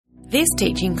This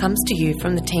teaching comes to you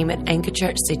from the team at Anchor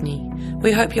Church Sydney.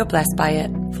 We hope you're blessed by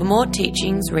it. For more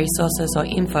teachings, resources or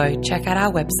info, check out our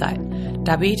website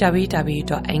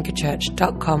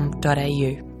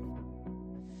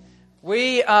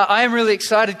www.anchorchurch.com.au. I am really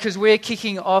excited because we're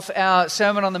kicking off our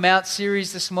Sermon on the Mount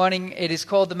series this morning. It is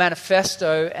called The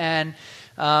Manifesto, and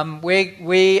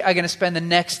we are going to spend the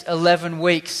next 11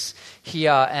 weeks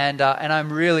here, and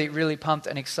I'm really, really pumped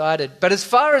and excited. But as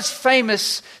far as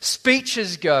famous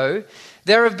speeches go,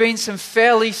 there have been some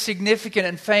fairly significant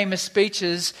and famous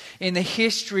speeches in the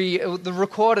history, the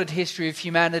recorded history of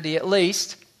humanity at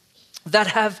least, that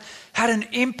have had an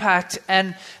impact,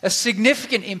 and a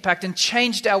significant impact, and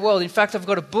changed our world. In fact, I've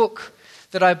got a book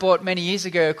that I bought many years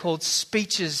ago called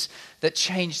Speeches That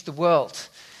Changed the World.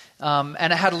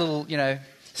 And it had a little,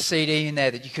 CD in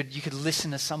there that you could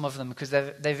listen to some of them because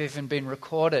they've even been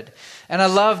recorded. And I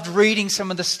loved reading some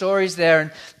of the stories there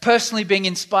and personally being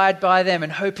inspired by them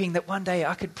and hoping that one day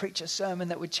I could preach a sermon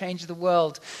that would change the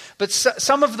world. But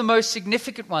some of the most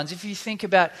significant ones, if you think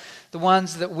about the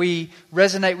ones that we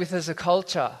resonate with as a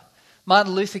culture,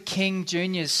 Martin Luther King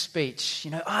Jr.'s speech,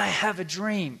 I have a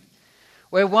dream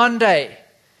where one day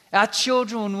our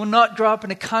children will not grow up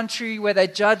in a country where they're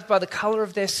judged by the color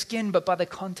of their skin, but by the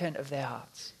content of their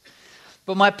hearts.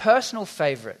 But my personal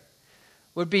favorite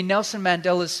would be Nelson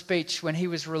Mandela's speech when he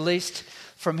was released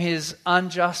from his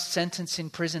unjust sentence in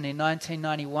prison in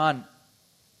 1991.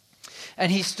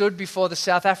 And he stood before the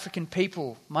South African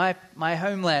people, my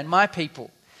homeland, my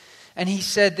people. And he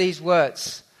said these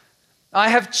words: "I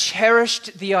have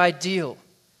cherished the ideal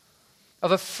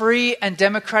of a free and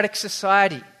democratic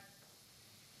society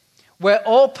where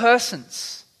all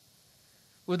persons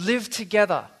would live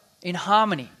together in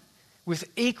harmony with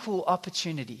equal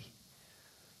opportunity.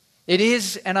 It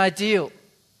is an ideal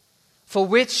for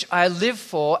which I live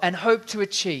for and hope to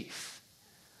achieve,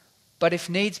 but if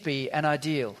needs be, an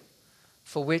ideal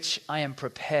for which I am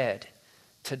prepared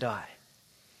to die."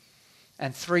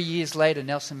 And 3 years later,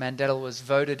 Nelson Mandela was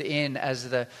voted in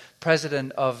as the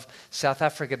president of South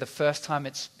Africa, the first time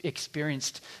it's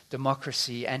experienced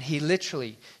democracy, and he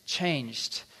literally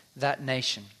changed that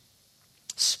nation.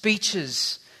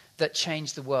 Speeches that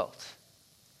changed the world.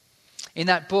 In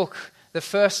that book, the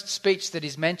first speech that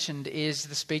is mentioned is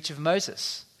the speech of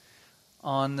Moses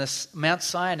on this Mount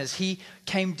Sinai as he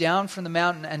came down from the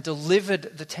mountain and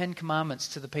delivered the 10 Commandments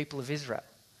to the people of Israel.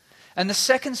 And the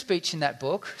second speech in that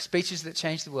book, Speeches That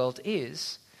Changed the World,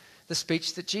 is the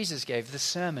speech that Jesus gave, the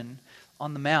Sermon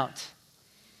on the Mount.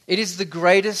 It is the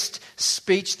greatest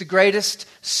speech, the greatest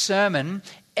sermon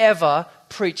ever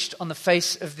preached on the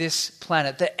face of this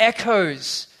planet. The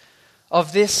echoes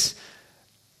of this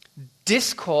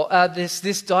discourse,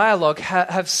 this dialogue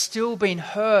have still been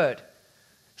heard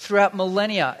throughout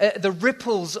millennia. The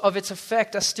ripples of its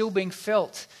effect are still being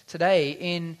felt today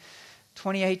in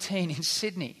 2018 in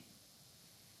Sydney.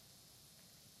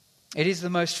 It is the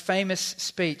most famous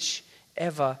speech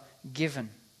ever given.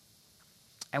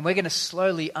 And we're going to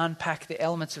slowly unpack the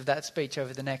elements of that speech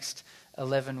over the next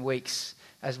 11 weeks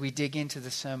as we dig into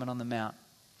the Sermon on the Mount.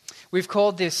 We've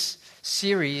called this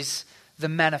series The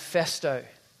Manifesto.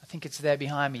 I think it's there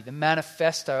behind me, the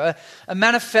manifesto. A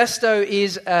manifesto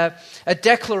is a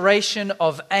declaration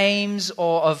of aims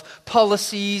or of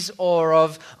policies or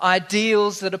of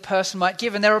ideals that a person might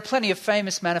give. And there are plenty of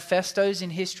famous manifestos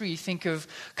in history. You think of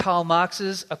Karl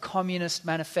Marx's A Communist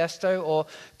Manifesto, or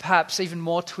perhaps even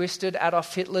more twisted,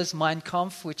 Adolf Hitler's Mein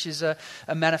Kampf, which is a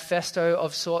manifesto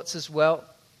of sorts as well.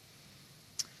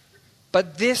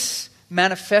 But this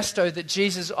manifesto that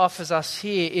Jesus offers us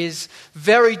here is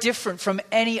very different from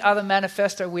any other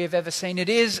manifesto we have ever seen. It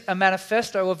is a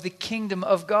manifesto of the kingdom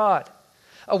of God,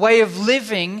 a way of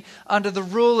living under the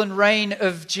rule and reign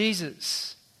of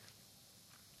Jesus.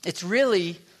 It's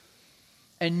really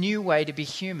a new way to be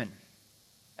human,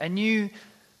 a new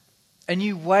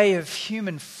way of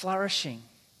human flourishing,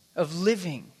 of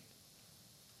living.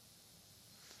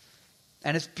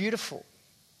 And it's beautiful,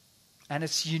 and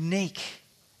it's unique,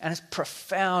 and it's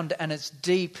profound, and it's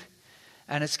deep,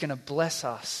 and it's going to bless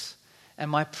us.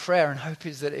 And my prayer and hope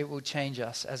is that it will change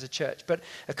us as a church. But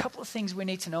a couple of things we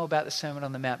need to know about the Sermon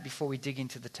on the Mount before we dig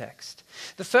into the text.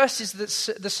 The first is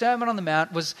that the Sermon on the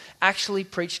Mount was actually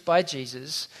preached by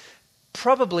Jesus,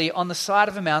 probably on the side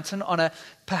of a mountain, on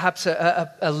perhaps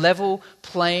a level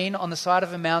plain on the side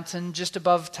of a mountain just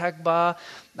above Tagbar,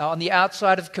 on the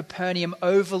outside of Capernaum,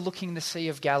 overlooking the Sea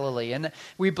of Galilee. And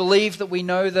we believe that we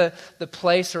know the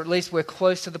place, or at least we're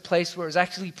close to the place where it was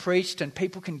actually preached, and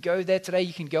people can go there today.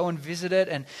 You can go and visit it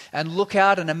and look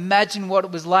out and imagine what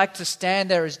it was like to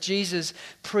stand there as Jesus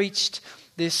preached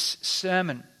this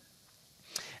sermon.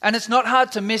 And it's not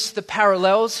hard to miss the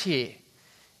parallels here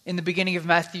in the beginning of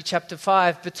Matthew chapter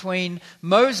 5 between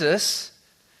Moses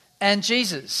and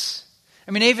Jesus.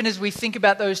 I mean, even as we think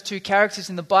about those two characters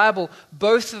in the Bible,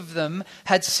 both of them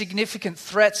had significant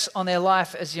threats on their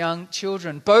life as young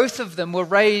children. Both of them were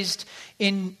raised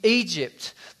in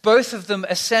Egypt. Both of them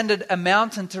ascended a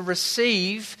mountain to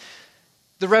receive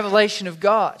the revelation of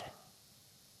God.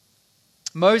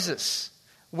 Moses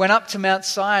went up to Mount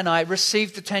Sinai,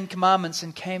 received the 10 Commandments,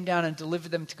 and came down and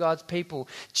delivered them to God's people.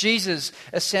 Jesus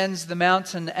ascends the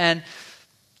mountain, and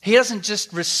he doesn't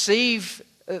just receive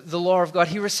the law of God,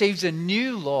 he receives a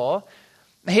new law.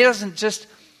 He doesn't just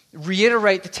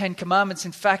reiterate the 10 Commandments.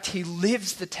 In fact, he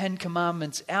lives the 10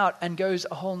 Commandments out and goes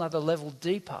a whole nother level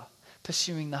deeper,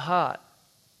 pursuing the heart.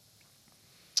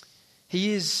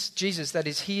 He is Jesus, that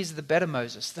is, he is the better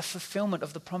Moses, the fulfillment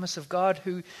of the promise of God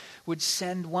who would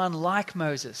send one like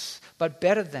Moses, but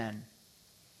better than.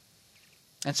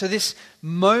 And so this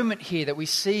moment here that we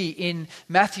see in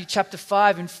Matthew chapter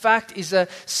 5, in fact, is a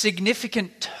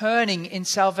significant turning in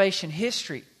salvation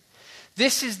history.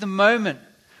 This is the moment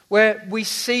where we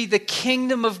see the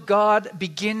kingdom of God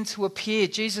begin to appear.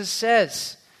 Jesus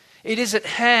says, it is at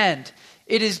hand,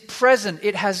 it is present,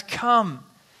 it has come.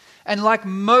 And like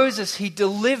Moses, he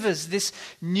delivers this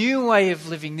new way of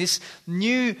living, this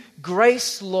new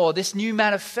grace law, this new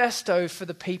manifesto for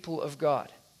the people of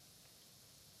God.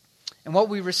 And what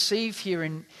we receive here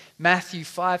in Matthew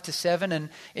 5-7 and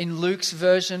in Luke's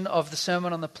version of the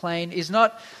Sermon on the Plain is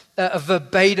not a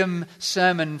verbatim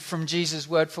sermon from Jesus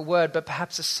word for word, but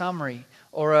perhaps a summary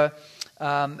or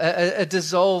a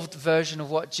dissolved version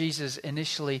of what Jesus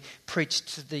initially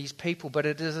preached to these people. But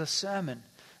it is a sermon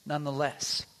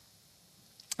nonetheless.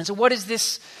 And so what is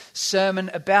this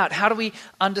sermon about? How do we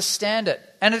understand it?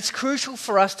 And it's crucial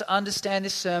for us to understand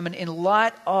this sermon in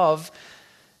light of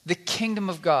the kingdom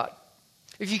of God.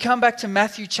 If you come back to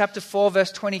Matthew chapter 4,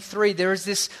 verse 23, there is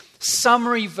this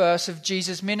summary verse of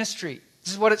Jesus' ministry.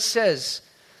 This is what it says.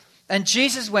 And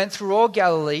Jesus went through all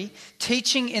Galilee,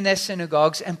 teaching in their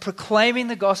synagogues and proclaiming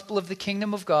the gospel of the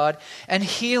kingdom of God and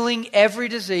healing every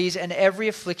disease and every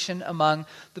affliction among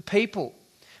the people.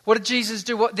 What did Jesus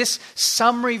do? This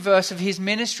summary verse of his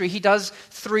ministry, he does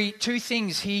two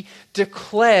things. He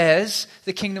declares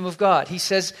the kingdom of God. He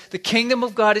says, the kingdom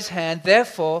of God is at hand,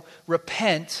 therefore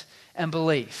repent and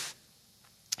believe.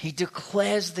 He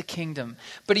declares the kingdom.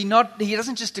 But he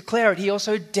doesn't just declare it, he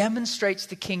also demonstrates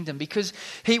the kingdom, because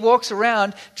he walks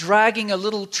around dragging a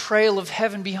little trail of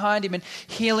heaven behind him and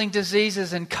healing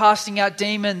diseases and casting out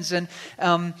demons and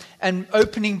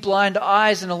opening blind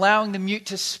eyes and allowing the mute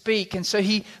to speak. And so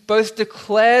he both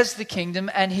declares the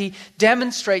kingdom and he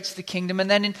demonstrates the kingdom.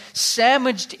 And then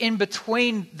sandwiched in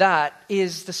between that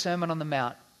is the Sermon on the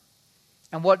Mount.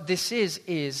 And what this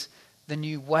is the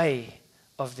new way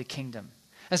of the kingdom.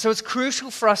 And so it's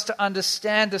crucial for us to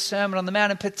understand the Sermon on the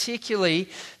Mount, and particularly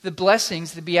the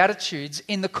blessings, the Beatitudes,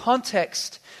 in the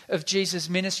context of Jesus'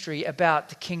 ministry about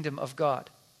the kingdom of God.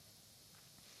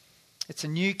 It's a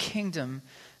new kingdom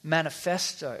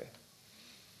manifesto.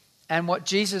 And what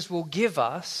Jesus will give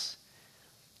us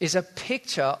is a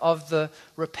picture of the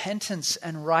repentance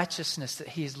and righteousness that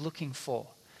he is looking for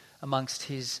amongst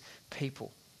his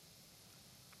people.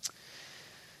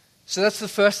 So that's the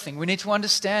first thing. We need to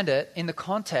understand it in the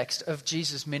context of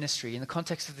Jesus' ministry, in the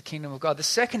context of the kingdom of God. The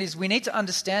second is we need to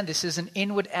understand this as an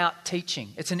inward-out teaching.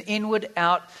 It's an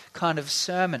inward-out kind of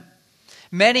sermon.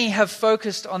 Many have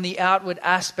focused on the outward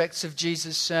aspects of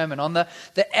Jesus' sermon, on the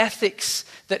ethics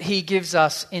that he gives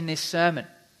us in this sermon.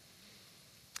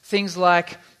 Things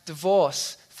like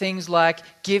divorce, things like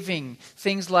giving,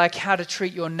 things like how to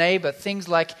treat your neighbor, things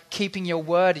like keeping your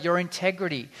word, your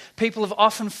integrity. People have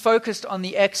often focused on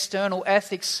the external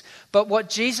ethics, but what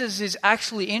Jesus is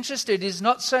actually interested in is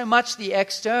not so much the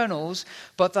externals,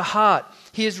 but the heart.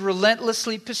 He is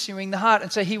relentlessly pursuing the heart.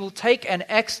 And so he will take an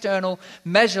external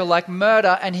measure like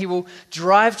murder and he will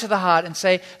drive to the heart and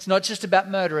say, it's not just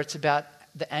about murder, it's about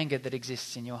the anger that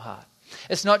exists in your heart.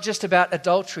 It's not just about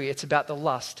adultery, it's about the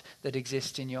lust that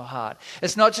exists in your heart.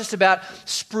 It's not just about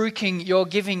spruiking your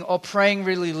giving or praying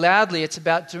really loudly, it's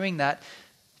about doing that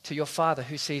to your Father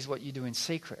who sees what you do in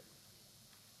secret.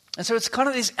 And so it's kind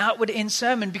of this outward in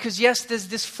sermon, because yes, there's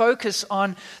this focus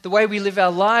on the way we live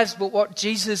our lives, but what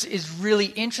Jesus is really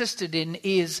interested in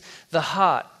is the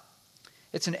heart.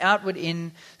 It's an outward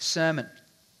in sermon.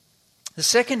 The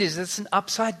second is it's an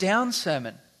upside down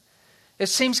sermon. It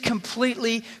seems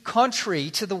completely contrary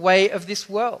to the way of this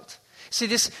world. See,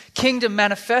 this kingdom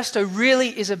manifesto really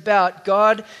is about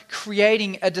God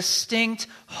creating a distinct,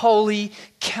 holy,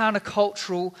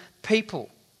 countercultural people.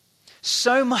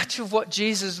 So much of what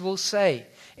Jesus will say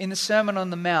in the Sermon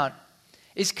on the Mount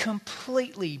is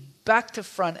completely back to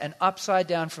front and upside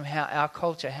down from how our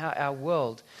culture, how our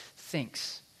world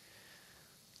thinks.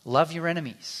 Love your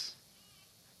enemies.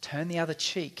 Turn the other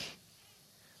cheek.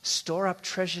 Store up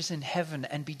treasures in heaven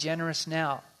and be generous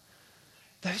now.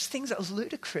 Those things are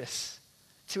ludicrous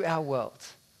to our world.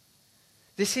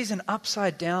 This is an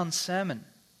upside down sermon.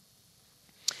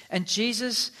 And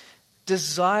Jesus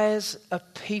desires a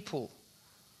people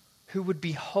who would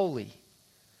be holy.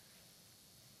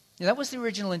 Now, that was the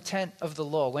original intent of the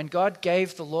law. When God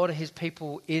gave the law to his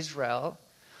people Israel,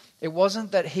 it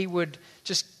wasn't that he would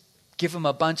just give them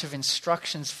a bunch of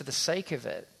instructions for the sake of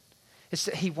it. It's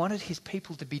that he wanted his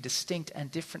people to be distinct and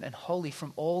different and holy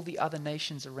from all the other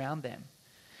nations around them.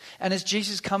 And as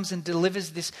Jesus comes and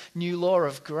delivers this new law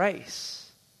of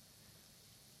grace,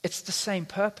 it's the same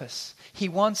purpose. He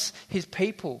wants his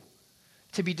people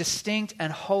to be distinct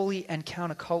and holy and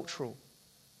countercultural.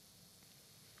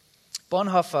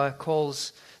 Bonhoeffer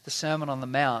calls the Sermon on the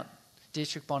Mount,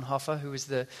 Dietrich Bonhoeffer, who is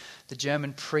the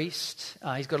German priest.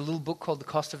 He's got a little book called The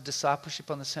Cost of Discipleship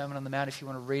on the Sermon on the Mount. If you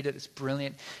want to read it, it's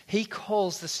brilliant. He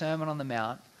calls the Sermon on the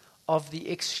Mount of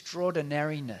the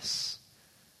extraordinariness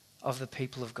of the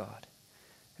people of God.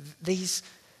 These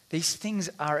things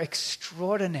are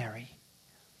extraordinary.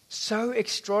 So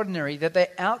extraordinary that they're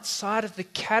outside of the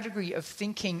category of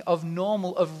thinking, of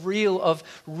normal, of real, of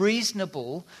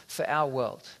reasonable for our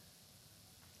world.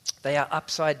 They are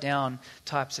upside down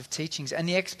types of teachings. And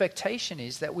the expectation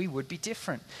is that we would be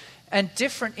different. And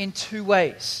different in two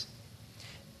ways.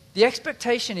 The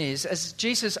expectation is, as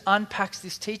Jesus unpacks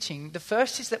this teaching, the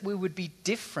first is that we would be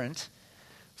different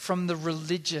from the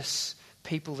religious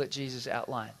people that Jesus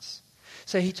outlines.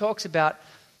 So he talks about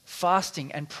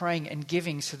fasting and praying and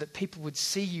giving so that people would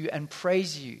see you and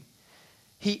praise you.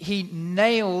 He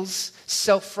nails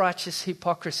self-righteous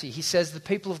hypocrisy. He says the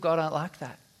people of God aren't like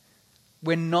that.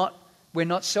 We're not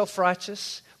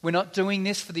self-righteous. We're not doing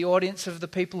this for the audience of the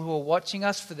people who are watching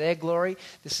us for their glory.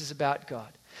 This is about God.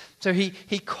 So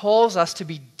he calls us to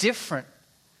be different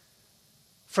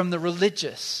from the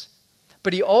religious.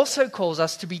 But he also calls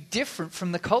us to be different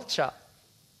from the culture.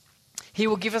 He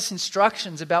will give us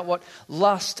instructions about what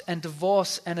lust and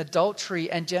divorce and adultery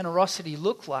and generosity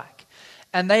look like.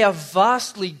 And they are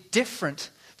vastly different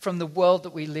from the world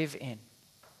that we live in.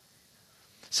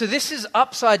 So this is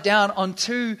upside down on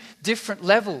two different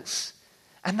levels.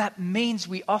 And that means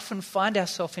we often find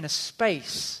ourselves in a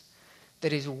space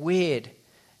that is weird.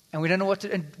 And we don't know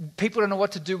and people don't know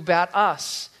what to do about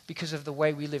us because of the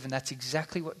way we live. And that's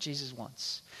exactly what Jesus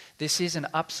wants. This is an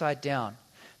upside down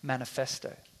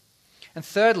manifesto. And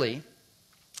thirdly,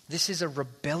 this is a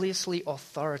rebelliously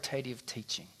authoritative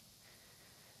teaching.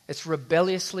 It's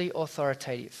rebelliously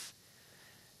authoritative.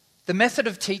 The method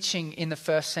of teaching in the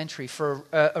first century for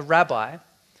a rabbi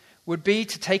would be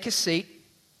to take a seat,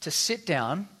 to sit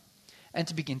down, and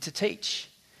to begin to teach.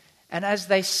 And as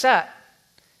they sat,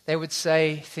 they would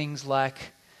say things like,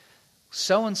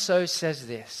 so-and-so says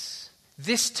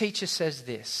this teacher says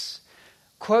this,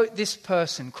 quote this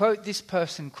person, quote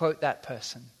that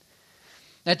person.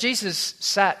 Now Jesus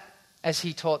sat as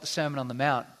he taught the Sermon on the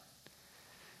Mount,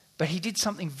 but he did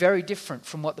something very different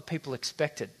from what the people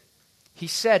expected. He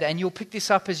said, and you'll pick this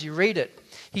up as you read it,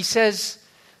 he says,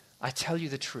 I tell you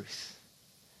the truth.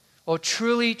 Or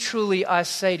truly, truly, I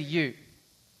say to you.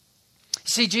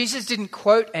 See, Jesus didn't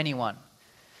quote anyone.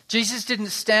 Jesus didn't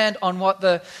stand on what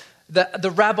the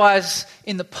rabbis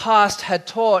in the past had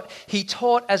taught. He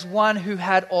taught as one who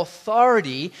had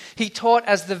authority. He taught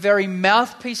as the very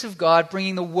mouthpiece of God,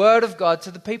 bringing the word of God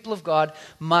to the people of God,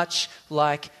 much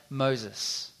like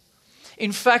Moses.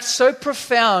 In fact, so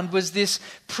profound was this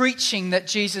preaching that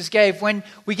Jesus gave. When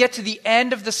we get to the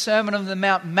end of the Sermon on the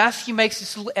Mount, Matthew makes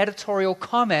this little editorial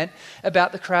comment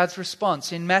about the crowd's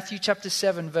response. In Matthew chapter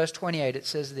 7, verse 28, it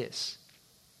says this.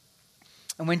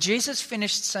 And when Jesus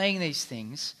finished saying these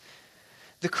things,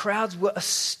 the crowds were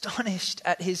astonished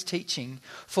at his teaching,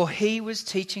 for he was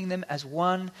teaching them as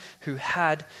one who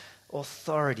had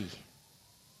authority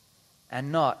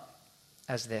and not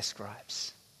as their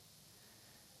scribes.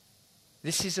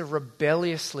 This is a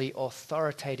rebelliously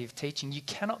authoritative teaching. You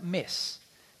cannot miss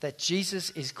that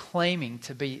Jesus is claiming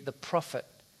to be the prophet,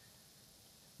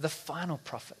 the final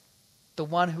prophet, the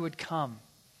one who would come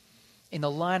in the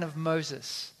line of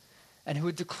Moses and who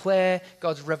would declare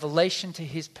God's revelation to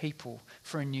his people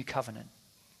for a new covenant.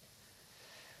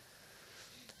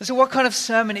 And so what kind of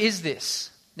sermon is this?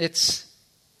 It's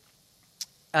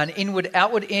an inward,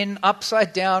 outward in,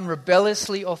 upside down,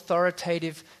 rebelliously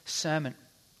authoritative sermon.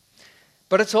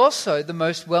 But it's also the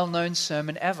most well-known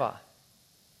sermon ever.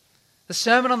 The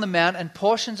Sermon on the Mount and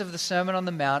portions of the Sermon on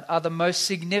the Mount are the most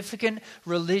significant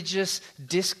religious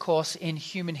discourse in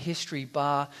human history,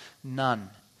 bar none.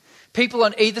 People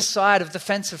on either side of the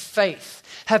fence of faith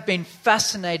have been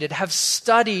fascinated, have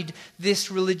studied this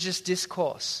religious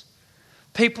discourse.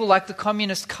 People like the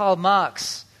communist Karl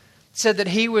Marx said that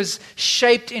he was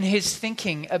shaped in his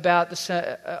thinking about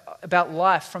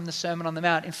life from the Sermon on the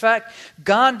Mount. In fact,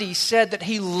 Gandhi said that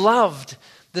he loved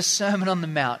the Sermon on the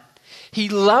Mount. He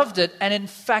loved it, and in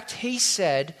fact, he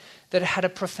said that it had a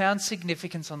profound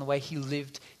significance on the way he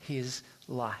lived his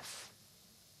life.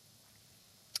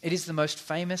 It is the most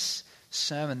famous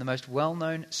sermon, the most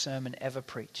well-known sermon ever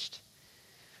preached.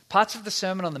 Parts of the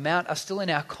Sermon on the Mount are still in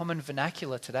our common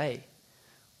vernacular today.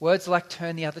 Words like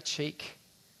turn the other cheek,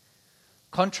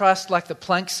 contrast like the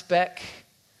plank speck,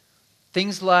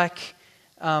 things like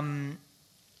the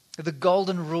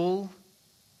golden rule.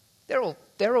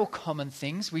 They're all common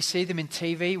things. We see them in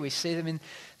TV, we see them in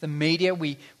the media,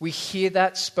 we hear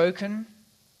that spoken.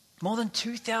 More than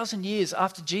 2,000 years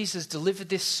after Jesus delivered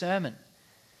this sermon,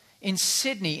 in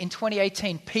Sydney in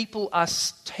 2018, people are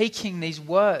taking these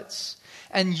words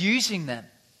and using them.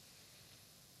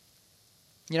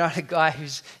 You know, I had a guy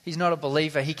he's not a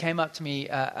believer. He came up to me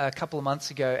a couple of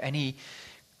months ago and he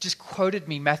just quoted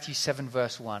me Matthew 7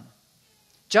 verse 1.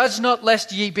 Judge not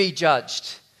lest ye be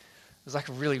judged. It was like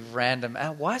a really random.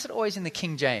 Why is it always in the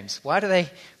King James? Why do they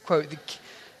quote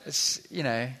it's,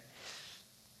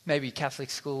 maybe Catholic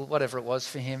school, whatever it was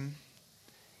for him.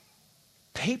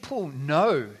 People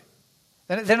know.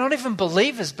 They're not even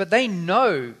believers, but they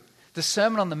know the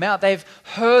Sermon on the Mount. They've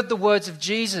heard the words of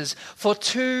Jesus for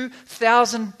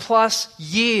 2,000 plus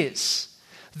years.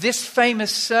 This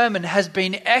famous sermon has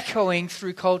been echoing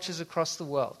through cultures across the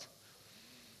world.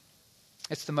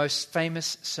 It's the most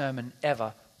famous sermon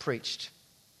ever preached.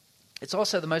 It's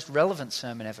also the most relevant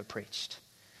sermon ever preached.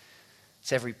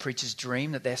 It's every preacher's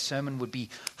dream that their sermon would be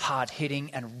hard-hitting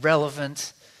and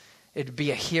relevant. It would be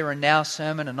a here and now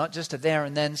sermon and not just a there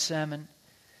and then sermon.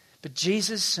 But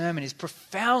Jesus' sermon is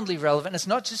profoundly relevant. It's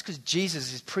not just because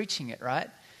Jesus is preaching it, right?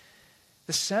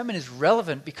 The sermon is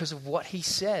relevant because of what he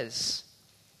says.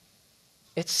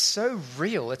 It's so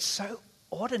real. It's so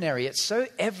ordinary. It's so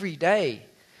everyday.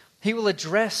 He will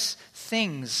address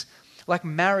things like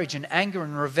marriage and anger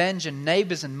and revenge and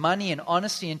neighbors and money and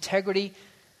honesty, integrity.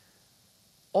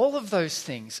 All of those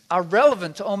things are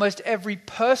relevant to almost every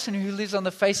person who lives on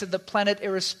the face of the planet,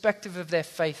 irrespective of their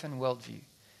faith and worldview.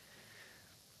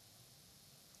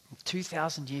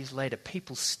 2,000 years later,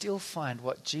 people still find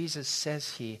what Jesus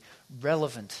says here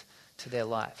relevant to their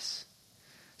lives.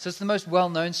 So it's the most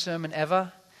well-known sermon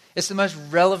ever. It's the most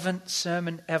relevant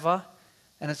sermon ever.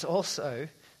 And it's also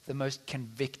the most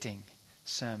convicting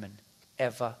sermon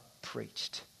ever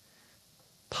preached.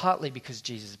 Partly because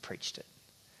Jesus preached it.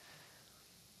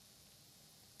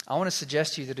 I want to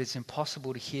suggest to you that it's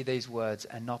impossible to hear these words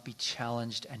and not be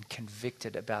challenged and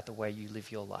convicted about the way you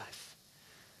live your life.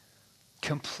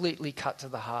 Completely cut to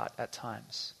the heart at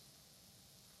times.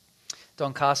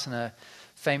 Don Carson, a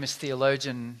famous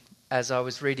theologian, as I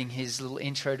was reading his little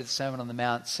intro to the Sermon on the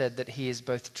Mount, said that he is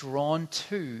both drawn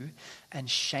to and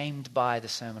shamed by the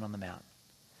Sermon on the Mount.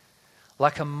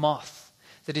 Like a moth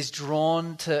that is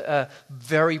drawn to a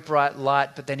very bright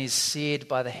light but then is seared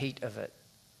by the heat of it.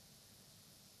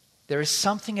 There is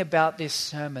something about this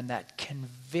sermon that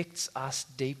convicts us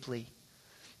deeply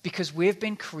because we've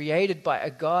been created by a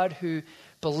God who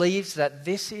believes that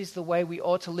this is the way we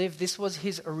ought to live. This was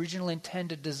his original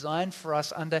intended design for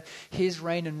us under his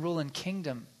reign and rule and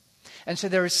kingdom. And so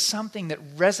there is something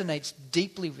that resonates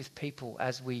deeply with people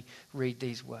as we read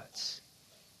these words.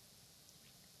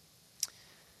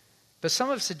 But some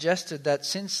have suggested that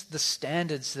since the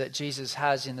standards that Jesus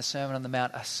has in the Sermon on the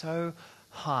Mount are so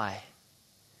high,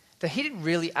 that he didn't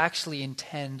really actually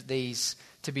intend these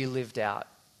to be lived out.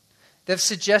 They've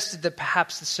suggested that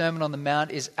perhaps the Sermon on the Mount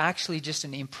is actually just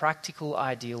an impractical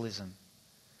idealism,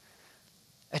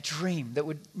 a dream that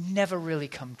would never really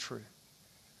come true.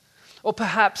 Or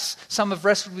perhaps some have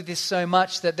wrestled with this so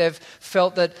much that they've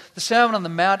felt that the Sermon on the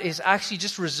Mount is actually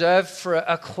just reserved for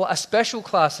a special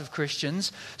class of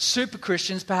Christians, super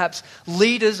Christians, perhaps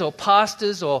leaders or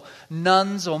pastors or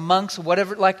nuns or monks or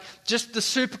whatever. Like just the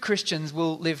super Christians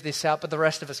will live this out, but the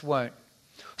rest of us won't.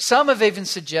 Some have even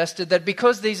suggested that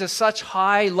because these are such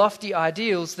high, lofty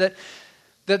ideals, that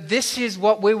this is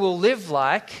what we will live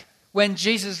like when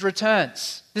Jesus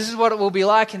returns. This is what it will be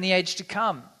like in the age to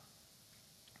come.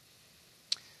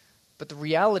 But the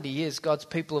reality is God's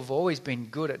people have always been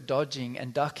good at dodging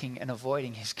and ducking and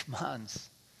avoiding his commands.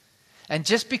 And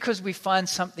just because we find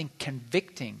something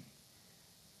convicting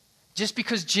Just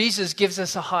because Jesus gives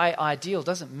us a high ideal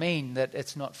doesn't mean that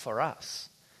it's not for us.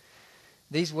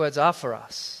 These words are for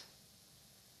us.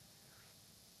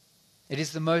 It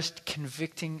is the most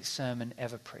convicting sermon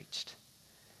ever preached.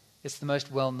 It's the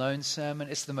most well-known sermon.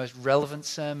 It's the most relevant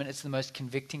sermon. It's the most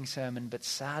convicting sermon. But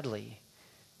sadly,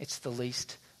 it's the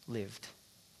least lived.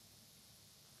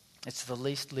 It's the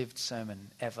least lived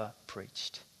sermon ever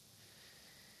preached.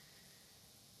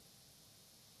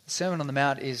 The Sermon on the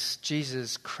Mount is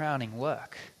Jesus' crowning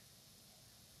work.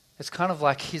 It's kind of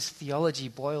like his theology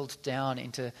boiled down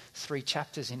into 3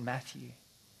 chapters in Matthew.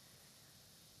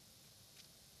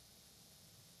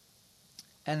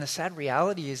 And the sad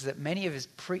reality is that many of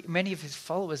his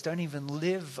followers don't even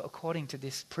live according to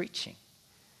this preaching.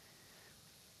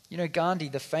 You know, Gandhi,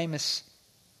 the famous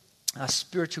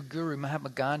spiritual guru, Mahatma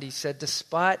Gandhi, said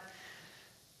despite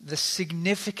the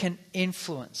significant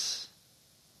influence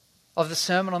of the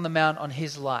Sermon on the Mount on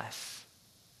his life,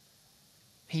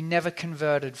 he never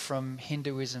converted from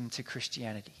Hinduism to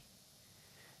Christianity.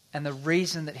 And the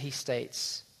reason that he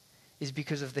states is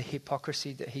because of the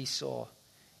hypocrisy that he saw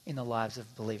in the lives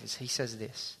of believers. He says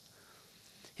this: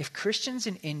 if Christians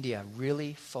in India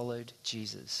really followed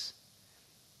Jesus,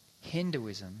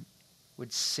 Hinduism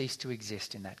would cease to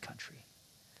exist in that country.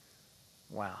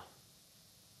 Wow.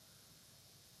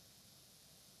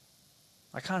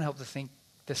 I can't help to think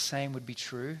the same would be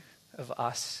true of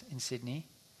us in Sydney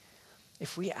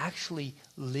if we actually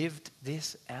lived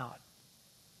this out.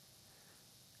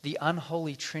 The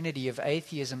unholy trinity of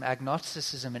atheism,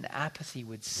 agnosticism, and apathy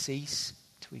would cease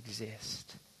to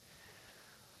exist.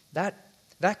 That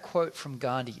quote from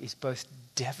Gandhi is both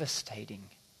devastating,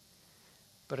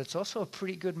 but it's also a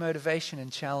pretty good motivation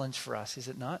and challenge for us, is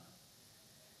it not?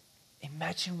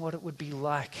 Imagine what it would be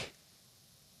like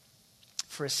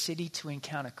for a city to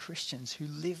encounter Christians who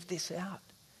live this out.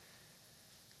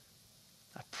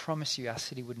 I promise you our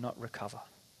city would not recover.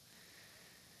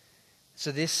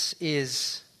 So this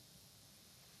is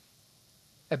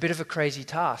a bit of a crazy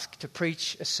task, to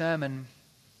preach a sermon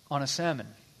on a sermon.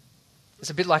 It's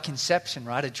a bit like Inception,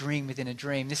 right? A dream within a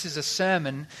dream. This is a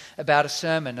sermon about a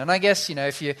sermon. And I guess,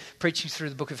 if you're preaching through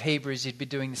the book of Hebrews, you'd be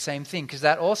doing the same thing, because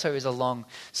that also is a long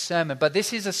sermon. But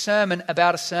this is a sermon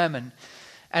about a sermon.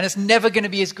 And it's never going to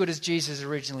be as good as Jesus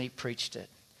originally preached it.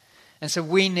 And so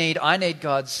I need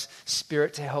God's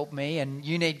Spirit to help me, and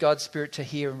you need God's Spirit to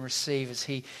hear and receive as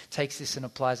he takes this and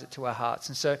applies it to our hearts.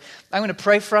 And so I'm going to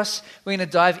pray for us. We're going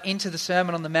to dive into the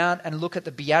Sermon on the Mount and look at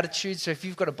the Beatitudes. So if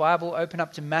you've got a Bible, open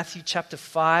up to Matthew chapter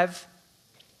 5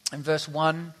 and verse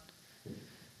 1.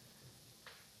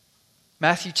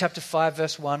 Matthew chapter 5,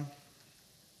 verse 1.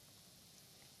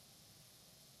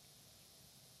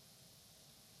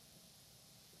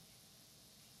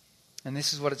 And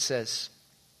this is what it says.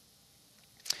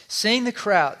 Seeing the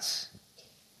crowds,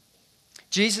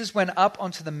 Jesus went up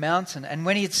onto the mountain, and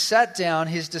when he had sat down,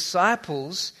 his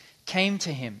disciples came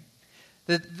to him.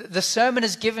 The sermon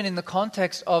is given in the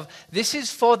context of this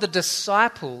is for the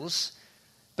disciples,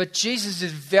 but Jesus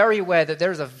is very aware that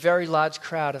there is a very large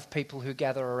crowd of people who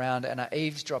gather around and are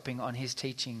eavesdropping on his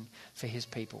teaching for his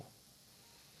people.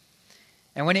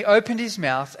 And when he opened his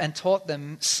mouth and taught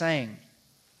them, saying,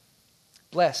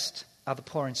 "Blessed are the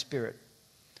poor in spirit,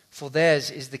 for theirs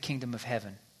is the kingdom of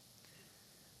heaven.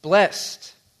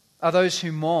 Blessed are those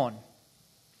who mourn,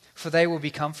 for they will be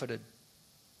comforted.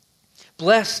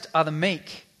 Blessed are the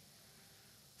meek,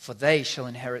 for they shall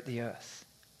inherit the earth.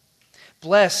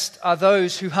 Blessed are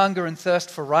those who hunger and thirst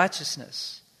for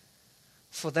righteousness,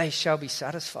 for they shall be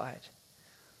satisfied.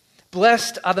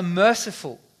 Blessed are the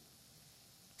merciful,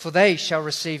 for they shall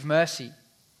receive mercy.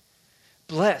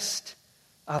 Blessed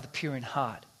are the pure in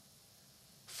heart,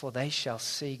 for they shall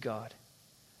see God.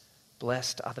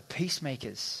 Blessed are the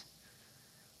peacemakers,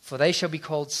 for they shall be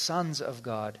called sons of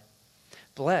God.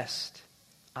 Blessed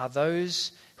are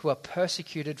those who are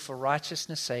persecuted for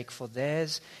righteousness' sake, for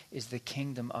theirs is the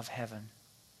kingdom of heaven.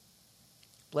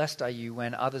 Blessed are you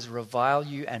when others revile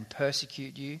you and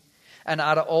persecute you and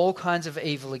utter all kinds of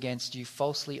evil against you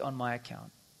falsely on my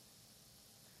account.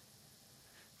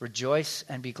 Rejoice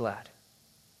and be glad,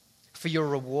 for your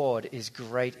reward is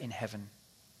great in heaven.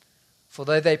 For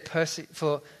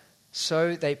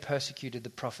so they persecuted the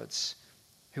prophets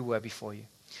who were before you."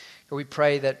 God, we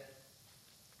pray that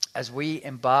as we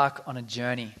embark on a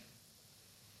journey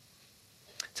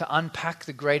to unpack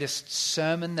the greatest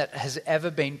sermon that has ever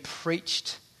been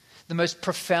preached, the most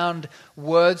profound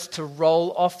words to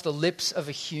roll off the lips of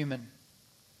a human,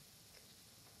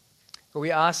 God,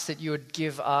 we ask that you would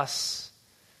give us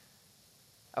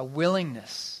a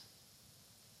willingness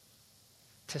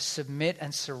to submit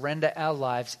and surrender our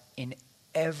lives in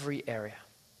every area.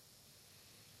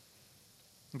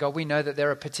 And God, we know that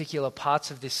there are particular parts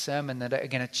of this sermon that are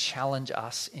going to challenge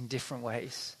us in different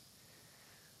ways.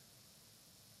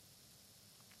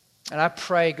 And I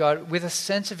pray, God, with a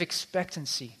sense of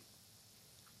expectancy,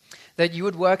 that you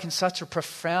would work in such a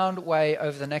profound way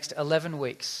over the next 11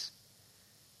 weeks,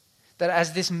 that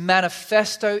as this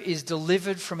manifesto is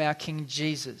delivered from our King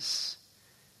Jesus,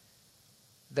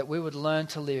 that we would learn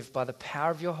to live by the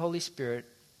power of your Holy Spirit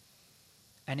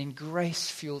and in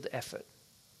grace-fueled effort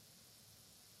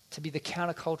to be the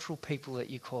countercultural people that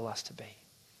you call us to be.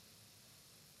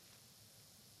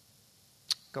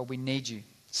 God, we need you.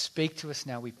 Speak to us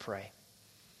now, we pray.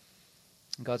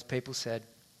 And God's people said,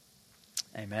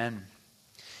 amen.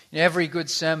 You know, every good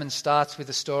sermon starts with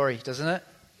a story, doesn't it?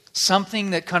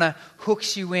 Something that kind of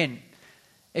hooks you in.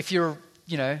 If you're,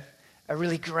 a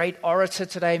really great orator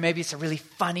today, maybe it's a really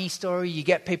funny story. You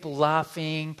get people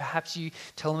laughing. Perhaps you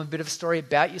tell them a bit of a story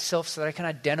about yourself so that they can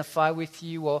identify with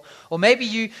you. Or maybe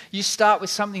you start with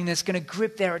something that's going to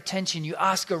grip their attention. You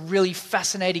ask a really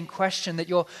fascinating question that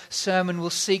your sermon will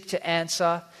seek to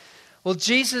answer. Well,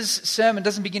 Jesus' sermon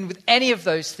doesn't begin with any of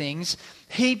those things.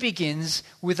 He begins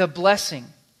with a blessing.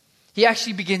 He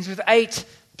actually begins with 8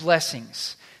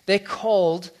 blessings. They're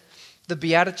called the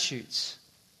Beatitudes,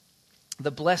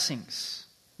 the blessings.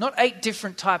 Not 8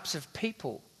 different types of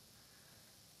people,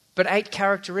 but 8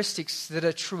 characteristics that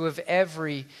are true of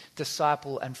every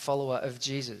disciple and follower of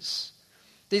Jesus.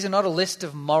 These are not a list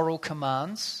of moral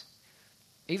commands,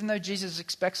 even though Jesus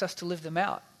expects us to live them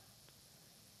out.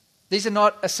 These are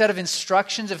not a set of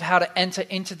instructions of how to enter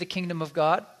into the kingdom of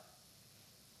God.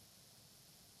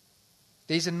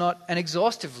 These are not an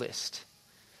exhaustive list.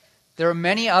 There are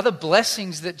many other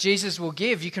blessings that Jesus will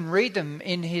give. You can read them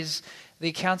in the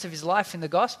accounts of his life in the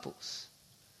Gospels.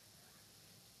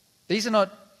 These are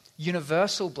not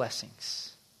universal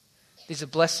blessings. These are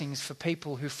blessings for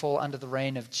people who fall under the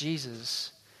reign of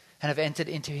Jesus and have entered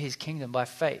into his kingdom by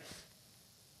faith.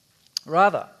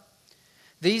 Rather,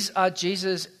 these are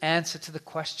Jesus' answer to the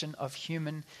question of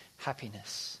human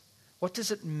happiness. What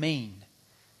does it mean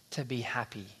to be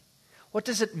happy? What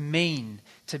does it mean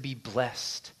to be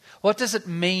blessed? What does it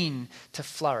mean to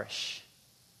flourish?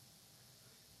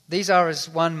 These are, as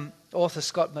one author,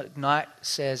 Scott McKnight,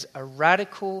 says, a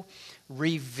radical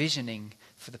revisioning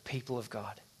for the people of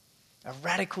God. A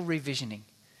radical revisioning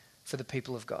for the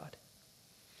people of God.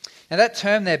 Now that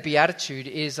term there, beatitude,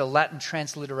 is a Latin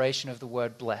transliteration of the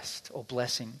word blessed or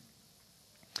blessing.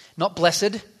 Not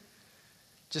blessed,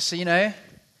 just so you know.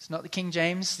 It's not the King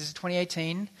James. This is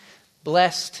 2018.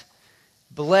 Blessed.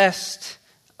 Blessed.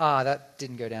 That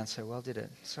didn't go down so well, did it?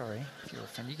 Sorry if you're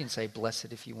offended. You can say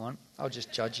blessed if you want. I'll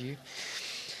just judge you.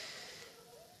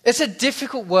 It's a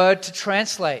difficult word to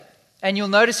translate. And you'll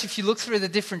notice if you look through the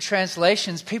different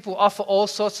translations, people offer all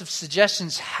sorts of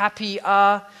suggestions. Happy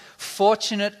are,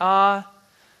 fortunate are,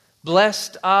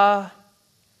 blessed are.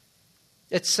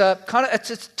 It's a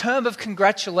term of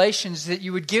congratulations that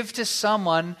you would give to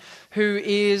someone who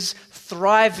is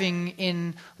thriving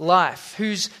in life,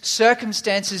 whose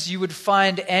circumstances you would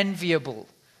find enviable.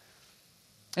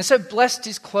 And so blessed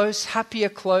is close, happy are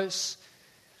close.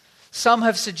 Some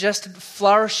have suggested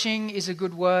flourishing is a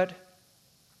good word.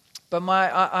 But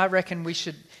I reckon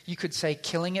you could say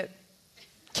killing it.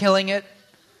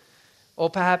 Or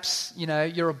perhaps,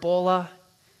 you're a baller,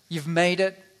 you've made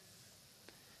it.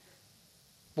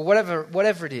 But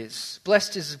whatever it is,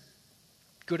 blessed is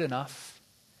good enough.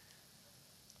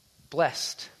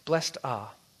 Blessed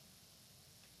are.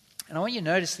 And I want you to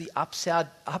notice the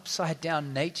upside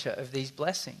down nature of these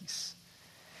blessings.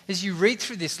 As you read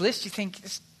through this list, you think,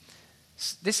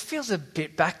 this feels a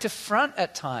bit back to front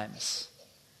at times.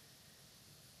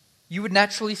 You would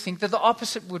naturally think that the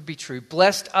opposite would be true.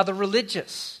 Blessed are the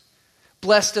religious.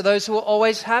 Blessed are those who are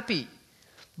always happy.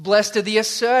 Blessed are the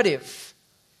assertive.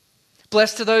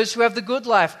 Blessed are those who have the good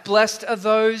life. Blessed are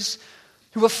those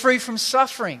who are free from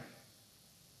suffering.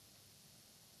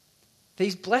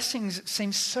 These blessings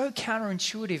seem so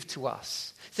counterintuitive to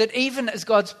us that even as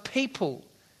God's people,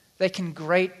 they can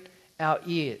grate our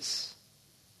ears.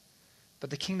 But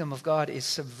the kingdom of God is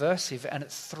subversive and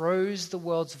it throws the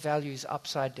world's values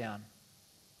upside down.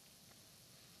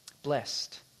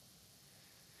 Blessed.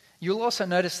 You'll also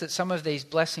notice that some of these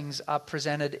blessings are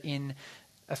presented in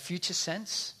a future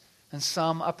sense and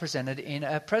some are presented in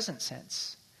a present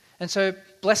sense. And so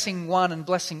blessing 1 and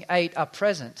blessing 8 are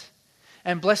present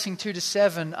and blessing 2 to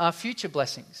 7 are future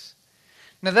blessings.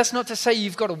 Now that's not to say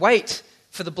you've got to wait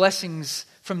for the blessings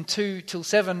from 2 till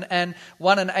 7 and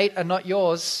 1 and 8 are not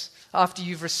yours after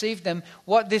you've received them.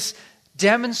 What this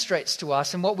demonstrates to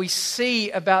us and what we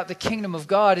see about the kingdom of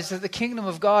God is that the kingdom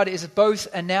of God is both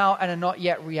a now and a not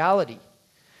yet reality.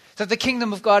 that the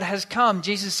kingdom of God has come.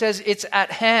 Jesus says it's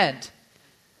at hand.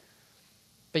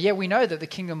 But yet we know that the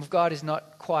kingdom of God is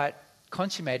not quite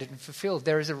consummated and fulfilled.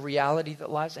 There is a reality that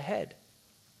lies ahead.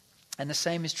 And the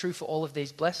same is true for all of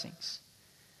these blessings.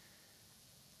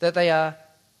 That they are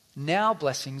now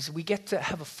blessings, we get to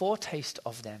have a foretaste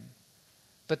of them.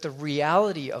 But the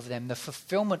reality of them, the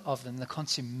fulfillment of them, the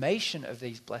consummation of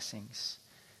these blessings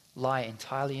lie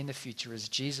entirely in the future as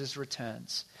Jesus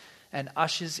returns and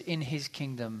ushers in his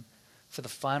kingdom for the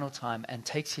final time and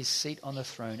takes his seat on the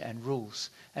throne and rules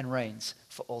and reigns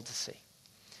for all to see.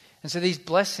 And so these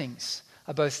blessings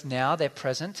are both now, they're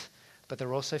present, but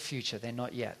they're also future, they're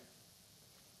not yet.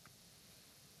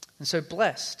 And so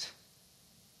blessed,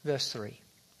 verse 3,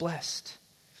 blessed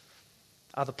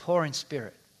are the poor in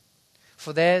spirit,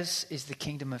 for theirs is the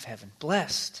kingdom of heaven.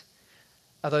 Blessed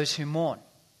are those who mourn,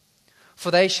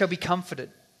 for they shall be comforted.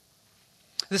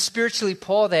 The spiritually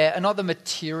poor there are not the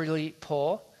materially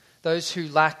poor, those who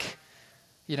lack,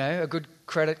 a good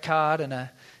credit card and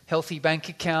a healthy bank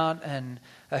account and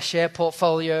a share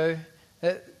portfolio.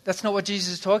 That's not what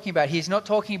Jesus is talking about. He's not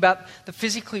talking about the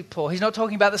physically poor. He's not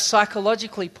talking about the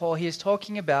psychologically poor. He is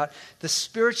talking about the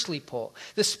spiritually poor,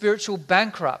 the spiritual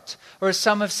bankrupt, or as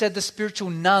some have said, the spiritual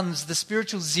nuns, the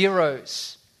spiritual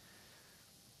zeros.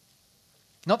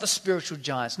 Not the spiritual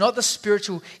giants, not the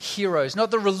spiritual heroes, not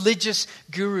the religious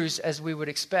gurus as we would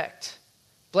expect.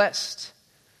 Blessed,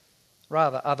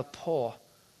 rather, are the poor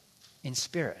in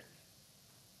spirit,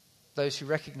 those who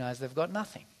recognize they've got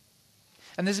nothing.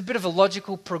 And there's a bit of a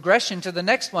logical progression to the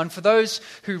next one. For those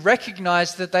who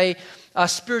recognize that they are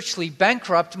spiritually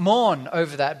bankrupt, mourn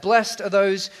over that. Blessed are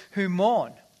those who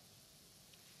mourn.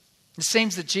 It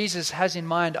seems that Jesus has in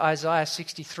mind Isaiah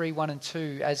 63, 1 and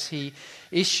 2 as he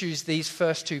issues these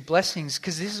first two blessings,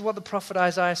 because this is what the prophet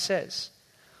Isaiah says.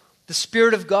 The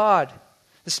Spirit of God,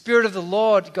 the Spirit of the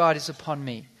Lord God is upon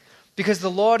me, because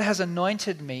the Lord has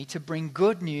anointed me to bring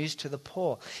good news to the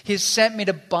poor. He has sent me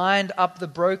to bind up the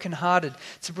brokenhearted,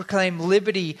 to proclaim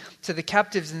liberty to the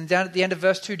captives, and down at the end of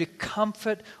verse 2, to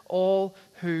comfort all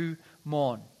who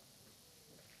mourn.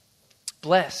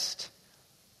 Blessed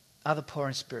are the poor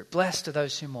in spirit. Blessed are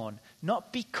those who mourn,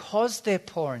 not because they're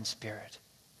poor in spirit,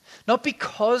 not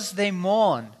because they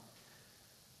mourn,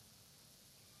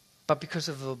 but because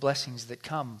of the blessings that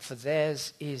come, for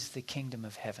theirs is the kingdom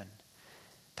of heaven.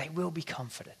 They will be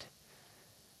comforted.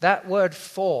 That word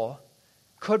for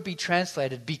could be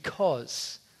translated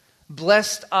because.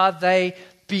 Blessed are they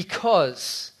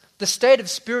because. The state of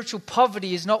spiritual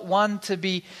poverty is not one to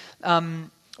be,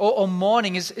 or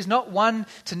mourning is not one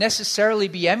to necessarily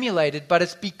be emulated, but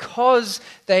it's because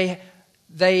they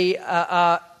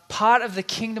are part of the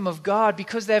kingdom of God,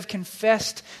 because they've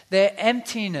confessed their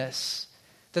emptiness,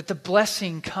 that the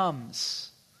blessing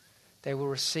comes. They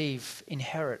will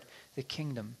inherit the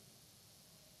kingdom.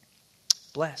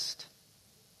 Blessed.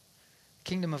 The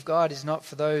kingdom of God is not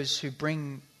for those who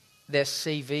bring their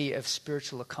CV of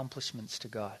spiritual accomplishments to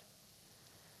God.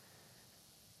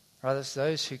 Rather, it's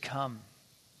those who come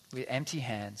with empty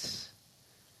hands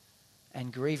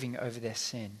and grieving over their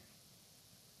sin.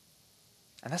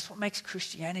 And that's what makes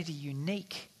Christianity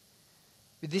unique.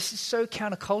 This is so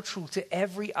countercultural to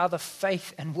every other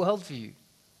faith and worldview,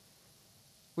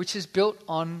 which is built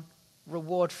on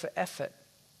reward for effort.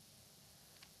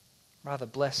 Rather,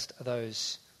 blessed are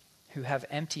those who have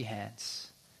empty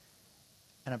hands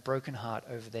and a broken heart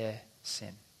over their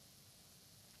sin.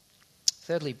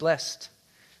 Thirdly, blessed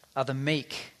are the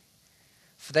meek,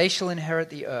 for they shall inherit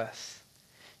the earth.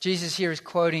 Jesus here is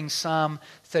quoting Psalm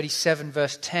 37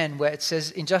 verse 10, where it says,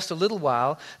 in just a little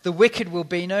while, the wicked will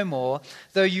be no more.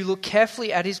 Though you look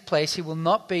carefully at his place, he will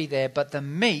not be there, but the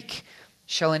meek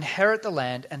shall inherit the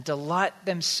land and delight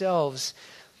themselves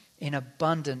in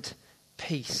abundant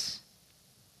peace.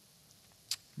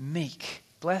 Meek.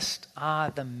 Blessed are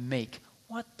the meek.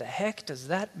 What the heck does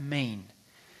that mean?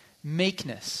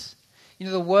 Meekness.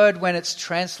 The word, when it's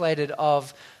translated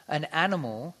of an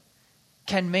animal,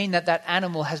 can mean that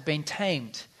animal has been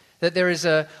tamed, that there is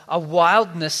a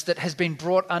wildness that has been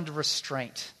brought under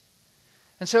restraint.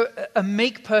 And so a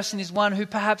meek person is one who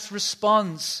perhaps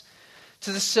responds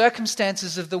to the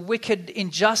circumstances of the wicked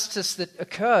injustice that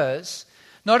occurs,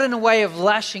 not in a way of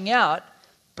lashing out,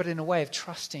 but in a way of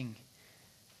trusting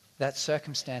that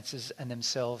circumstances and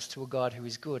themselves to a God who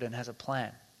is good and has a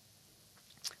plan.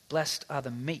 Blessed are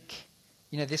the meek.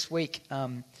 This week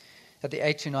at the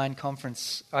 829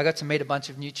 conference, I got to meet a bunch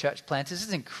of new church planters.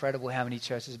 It's incredible how many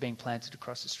churches are being planted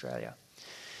across Australia.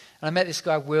 And I met this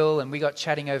guy, Will, and we got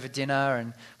chatting over dinner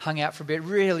and hung out for a bit.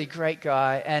 Really great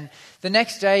guy. And the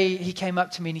next day he came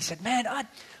up to me and he said, man, I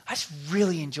just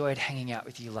really enjoyed hanging out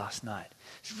with you last night.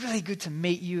 It's really good to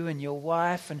meet you and your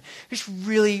wife. And just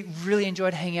really, really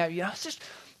enjoyed hanging out with you. I was just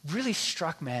really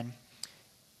struck, man.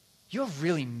 You're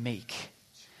really meek.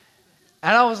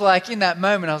 And I was like, in that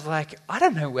moment, I was like, I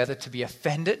don't know whether to be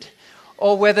offended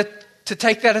or whether to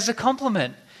take that as a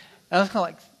compliment. And I was kind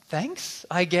of like, thanks,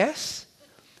 I guess.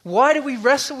 Why do we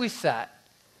wrestle with that?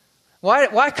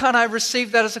 Why can't I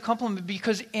receive that as a compliment?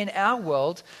 Because in our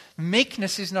world,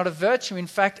 meekness is not a virtue. In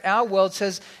fact, our world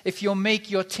says if you're meek,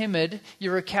 you're timid,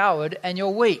 you're a coward, and you're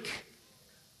weak.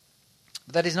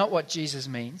 But that is not what Jesus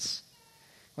means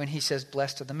when he says,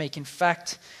 blessed are the meek. In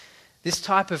fact, this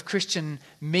type of Christian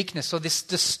meekness, or this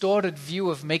distorted view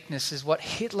of meekness, is what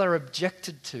Hitler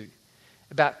objected to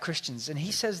about Christians. And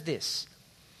he says this.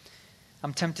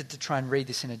 I'm tempted to try and read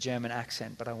this in a German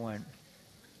accent, but I won't.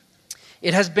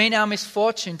 It has been our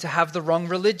misfortune to have the wrong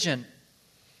religion.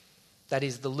 That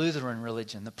is the Lutheran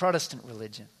religion, the Protestant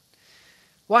religion.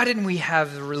 Why didn't we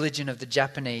have the religion of the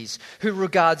Japanese, who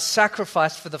regard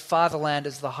sacrifice for the fatherland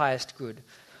as the highest good?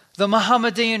 The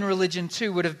Mohammedan religion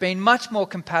too would have been much more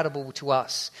compatible to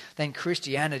us than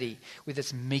Christianity with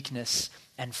its meekness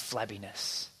and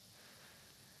flabbiness.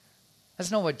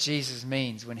 That's not what Jesus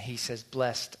means when he says,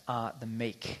 blessed are the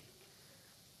meek.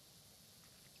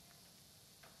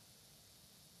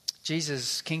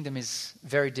 Jesus' kingdom is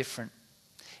very different.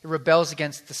 It rebels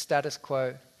against the status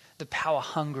quo, the power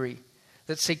hungry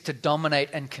that seek to dominate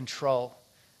and control,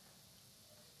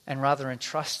 and rather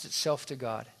entrusts itself to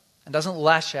God and doesn't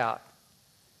lash out.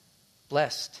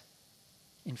 Blessed,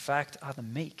 in fact, are the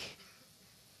meek.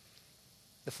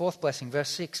 The fourth blessing, verse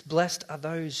 6, blessed are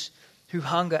those who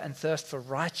hunger and thirst for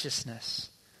righteousness,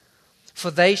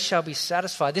 for they shall be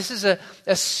satisfied. This is a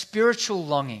spiritual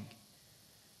longing,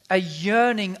 a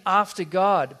yearning after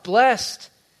God. Blessed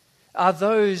are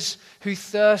those who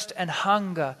thirst and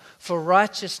hunger for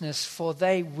righteousness, for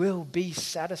they will be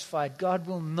satisfied. God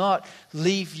will not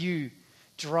leave you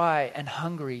dry and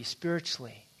hungry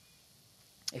spiritually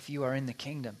if you are in the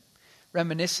kingdom.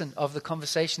 Reminiscent of the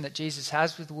conversation that Jesus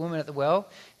has with the woman at the well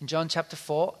in John chapter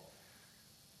 4.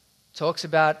 Talks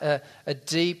about a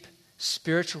deep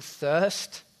spiritual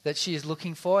thirst that she is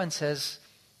looking for and says,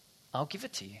 I'll give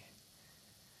it to you.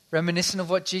 Reminiscent of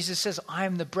what Jesus says, I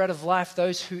am the bread of life.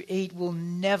 Those who eat will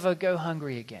never go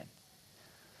hungry again.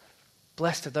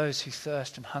 Blessed are those who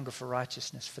thirst and hunger for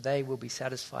righteousness, for they will be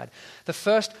satisfied. The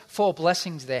first four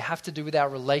blessings there have to do with our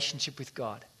relationship with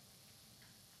God.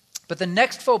 But the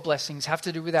next four blessings have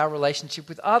to do with our relationship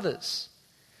with others.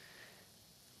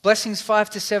 Blessings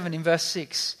 5-7 in verse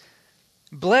 6.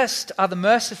 Blessed are the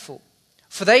merciful,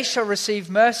 for they shall receive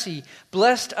mercy.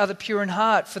 Blessed are the pure in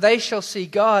heart, for they shall see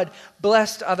God.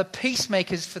 Blessed are the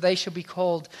peacemakers, for they shall be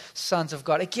called sons of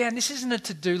God. Again, this isn't a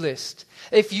to-do list.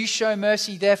 If you show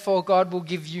mercy, therefore God will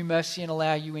give you mercy and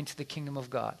allow you into the kingdom of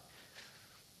God.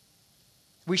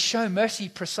 We show mercy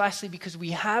precisely because we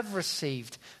have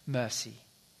received mercy.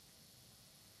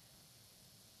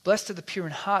 Blessed are the pure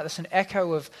in heart. That's an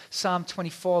echo of Psalm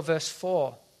 24, verse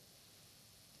 4.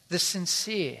 The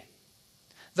sincere,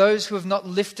 those who have not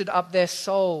lifted up their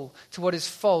soul to what is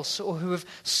false or who have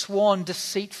sworn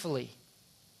deceitfully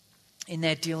in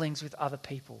their dealings with other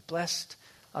people. Blessed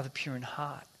are the pure in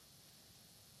heart.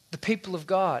 The people of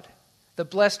God, the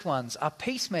blessed ones, are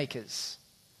peacemakers.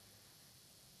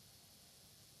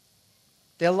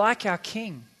 They're like our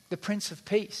King, the Prince of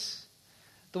Peace,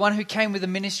 the one who came with a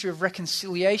ministry of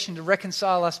reconciliation to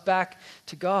reconcile us back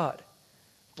to God.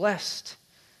 Blessed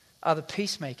are the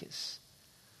peacemakers.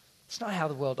 It's not how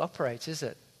the world operates, is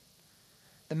it?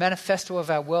 The manifesto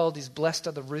of our world is blessed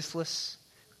are the ruthless,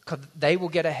 because they will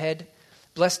get ahead.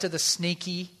 Blessed are the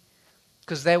sneaky,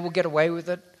 because they will get away with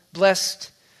it.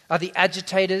 Blessed are the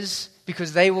agitators,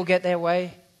 because they will get their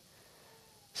way.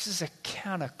 This is a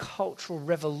countercultural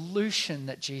revolution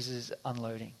that Jesus is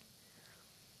unloading.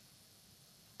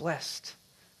 Blessed.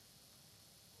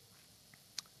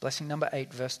 Blessing number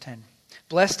 8, verse 10.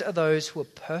 Blessed are those who are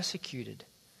persecuted.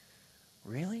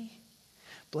 Really?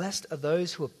 Blessed are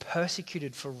those who are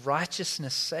persecuted for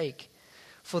righteousness' sake,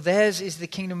 for theirs is the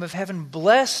kingdom of heaven.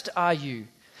 Blessed are you.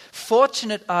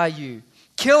 Fortunate are you.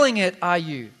 Killing it are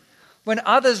you. When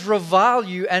others revile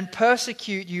you and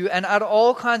persecute you and utter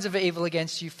all kinds of evil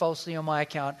against you falsely on my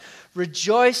account,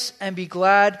 rejoice and be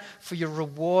glad, for your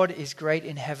reward is great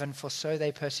in heaven, for so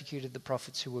they persecuted the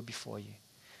prophets who were before you.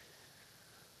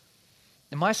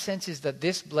 And my sense is that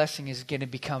this blessing is going to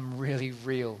become really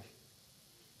real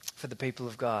for the people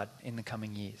of God in the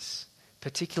coming years.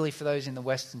 particularly for those in the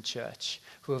Western church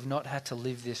who have not had to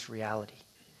live this reality.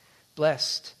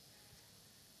 Blessed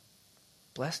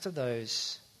are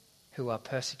those who are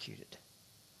persecuted.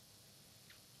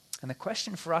 And the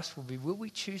question for us will be, will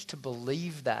we choose to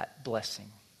believe that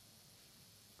blessing?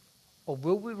 Or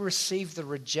will we receive the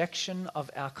rejection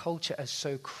of our culture as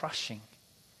so crushing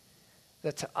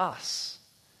that to us,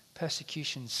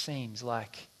 persecution seems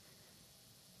like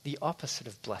the opposite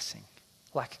of blessing,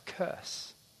 like a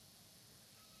curse?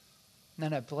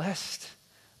 No, blessed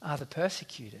are the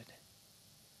persecuted.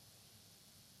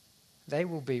 They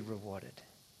will be rewarded.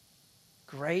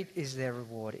 Great is their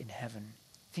reward in heaven.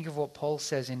 Think of what Paul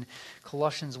says in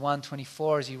Colossians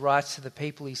 1:24 as he writes to the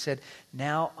people. He said,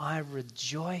 "Now I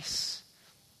rejoice."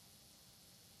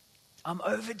 I'm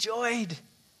overjoyed.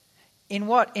 In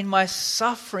what? In my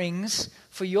sufferings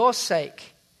for your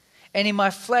sake. And in my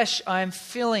flesh I am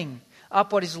filling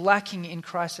up what is lacking in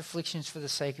Christ's afflictions for the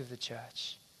sake of the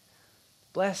church.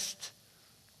 Blessed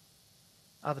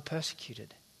are the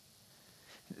persecuted.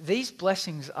 These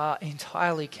blessings are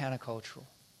entirely countercultural.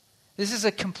 This is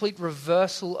a complete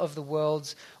reversal of the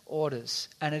world's orders,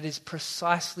 and it is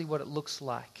precisely what it looks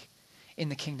like in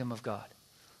the kingdom of God.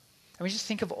 And we just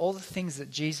think of all the things that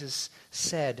Jesus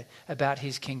said about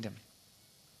his kingdom.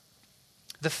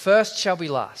 The first shall be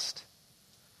last.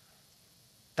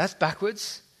 That's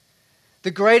backwards.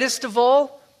 The greatest of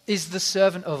all is the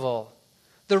servant of all.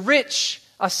 The rich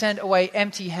are sent away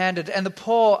empty-handed, and the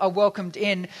poor are welcomed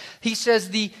in. He says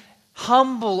the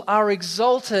humble are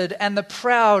exalted and the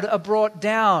proud are brought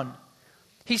down.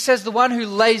 He says the one who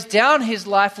lays down his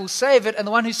life will save it, and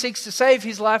the one who seeks to save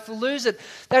his life will lose it.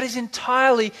 That is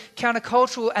entirely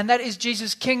countercultural, and that is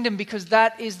Jesus' kingdom, because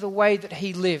that is the way that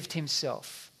he lived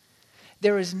himself.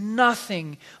 There is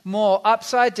nothing more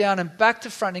upside down and back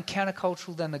to front and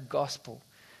countercultural than the gospel.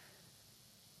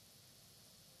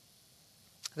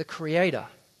 The Creator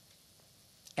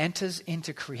enters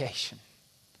into creation.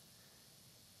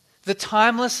 The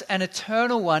timeless and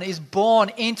eternal one is born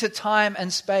into time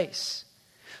and space.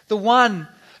 The one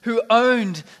who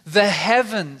owned the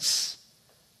heavens,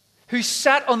 who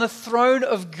sat on the throne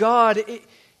of God,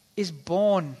 is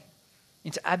born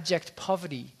into abject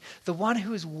poverty. The one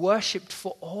who is worshipped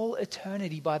for all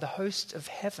eternity by the hosts of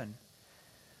heaven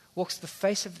walks the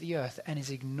face of the earth and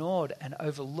is ignored and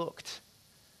overlooked.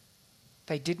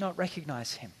 They did not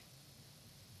recognize him.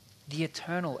 The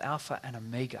eternal Alpha and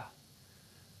Omega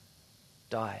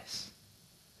dies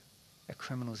a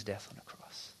criminal's death on a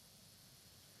cross.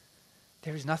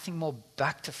 There is nothing more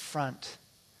back to front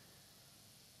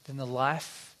than the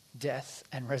life, death,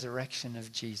 and resurrection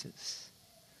of Jesus.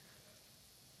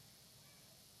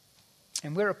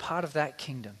 And we're a part of that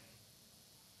kingdom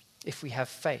if we have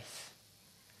faith,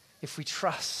 if we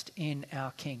trust in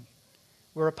our King.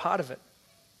 We're a part of it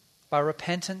by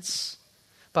repentance,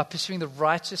 by pursuing the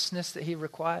righteousness that he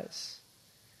requires.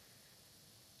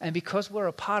 And because we're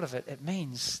a part of it, it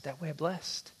means that we're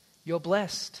blessed. You're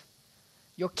blessed.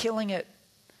 You're killing it.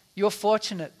 You're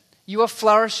fortunate. You are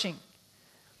flourishing.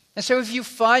 And so if you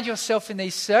find yourself in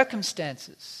these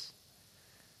circumstances,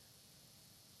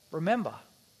 remember,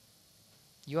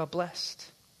 you are blessed.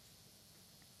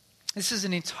 This is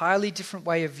an entirely different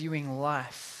way of viewing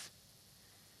life.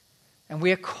 And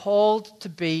we are called to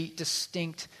be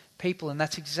distinct people. And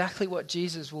that's exactly what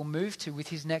Jesus will move to with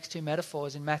his next two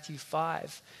metaphors in Matthew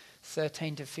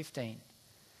 5:13-15.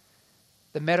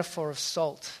 The metaphor of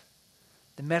salt,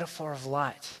 the metaphor of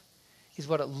light, is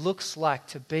what it looks like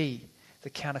to be the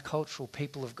countercultural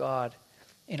people of God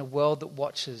in a world that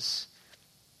watches.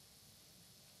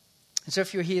 And so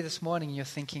if you're here this morning and you're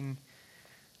thinking,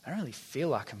 I don't really feel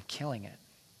like I'm killing it.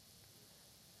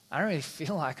 I don't really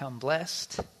feel like I'm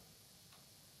blessed.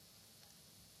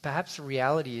 Perhaps the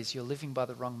reality is you're living by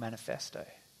the wrong manifesto.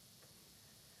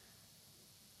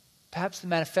 Perhaps the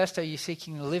manifesto you're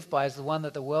seeking to live by is the one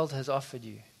that the world has offered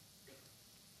you.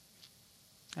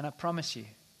 And I promise you,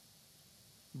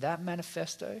 that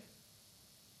manifesto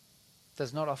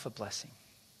does not offer blessing.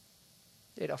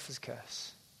 It offers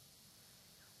curse.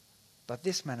 But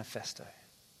this manifesto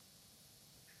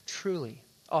truly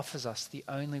offers us the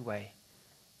only way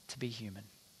to be human,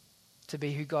 to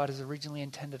be who God has originally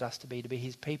intended us to be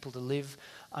his people, to live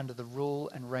under the rule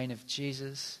and reign of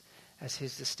Jesus as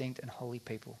his distinct and holy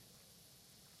people.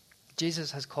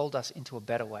 Jesus has called us into a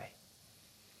better way.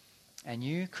 And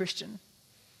you, Christian,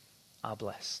 are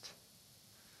blessed.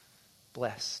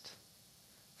 Blessed,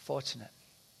 fortunate,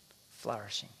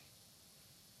 flourishing,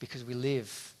 because we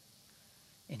live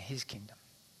in his kingdom.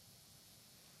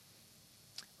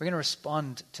 We're going to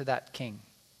respond to that King.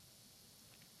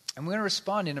 And we're going to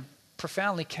respond in a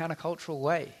profoundly countercultural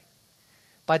way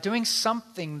by doing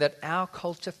something that our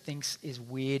culture thinks is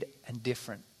weird and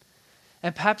different.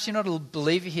 And perhaps you're not a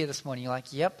believer here this morning. You're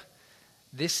like, yep,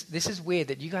 this is weird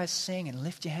that you guys sing and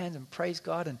lift your hands and praise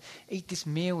God and eat this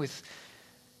meal with...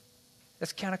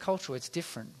 That's countercultural. It's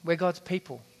different. We're God's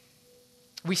people.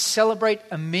 We celebrate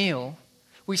a meal.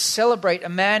 We celebrate a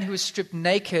man who was stripped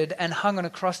naked and hung on a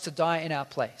cross to die in our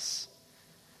place.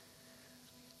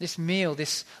 This meal,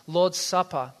 this Lord's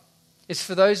Supper, is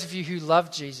for those of you who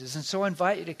love Jesus. And so I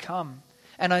invite you to come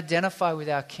and identify with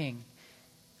our King.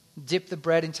 Dip the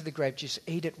bread into the grape juice.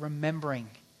 Eat it remembering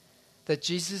that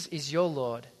Jesus is your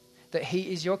Lord, that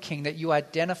he is your King, that you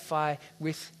identify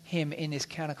with him in this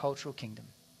countercultural kingdom.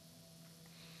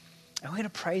 And we're going to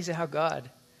praise our God.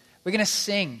 We're going to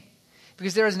sing,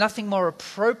 because there is nothing more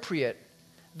appropriate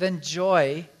than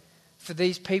joy for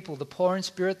these people, the poor in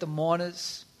spirit, the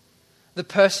mourners, the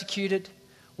persecuted.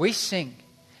 We sing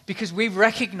because we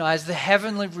recognize the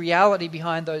heavenly reality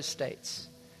behind those states,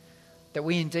 that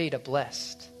we indeed are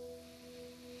blessed.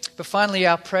 But finally,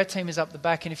 our prayer team is up the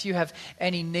back, and if you have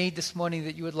any need this morning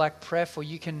that you would like prayer for,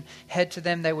 you can head to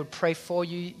them. They would pray for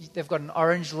you. They've got an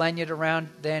orange lanyard around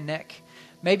their neck.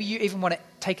 Maybe you even want to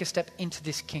take a step into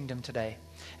this kingdom today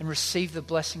and receive the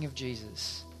blessing of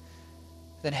Jesus.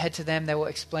 Then head to them. They will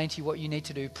explain to you what you need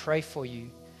to do, pray for you,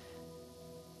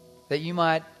 that you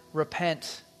might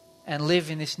repent and live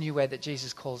in this new way that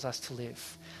Jesus calls us to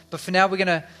live. But for now, we're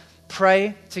going to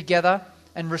pray together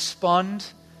and respond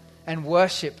and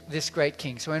worship this great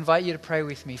King. So I invite you to pray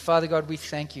with me. Father God, we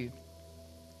thank you.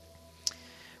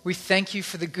 We thank you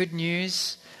for the good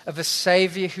news of a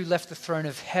Savior who left the throne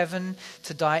of heaven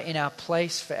to die in our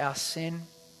place for our sin.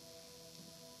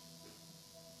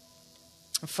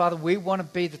 And Father, we want to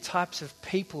be the types of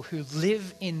people who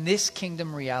live in this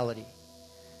kingdom reality.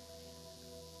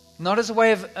 Not as a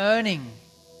way of earning,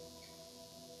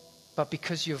 but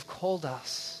because you have called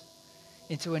us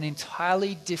into an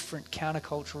entirely different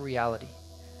countercultural reality.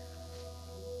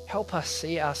 Help us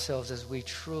see ourselves as we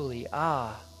truly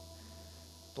are,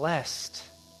 blessed,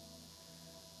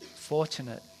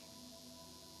 fortunate,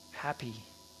 happy.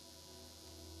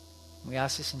 We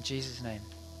ask this in Jesus' name.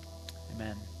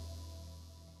 Amen.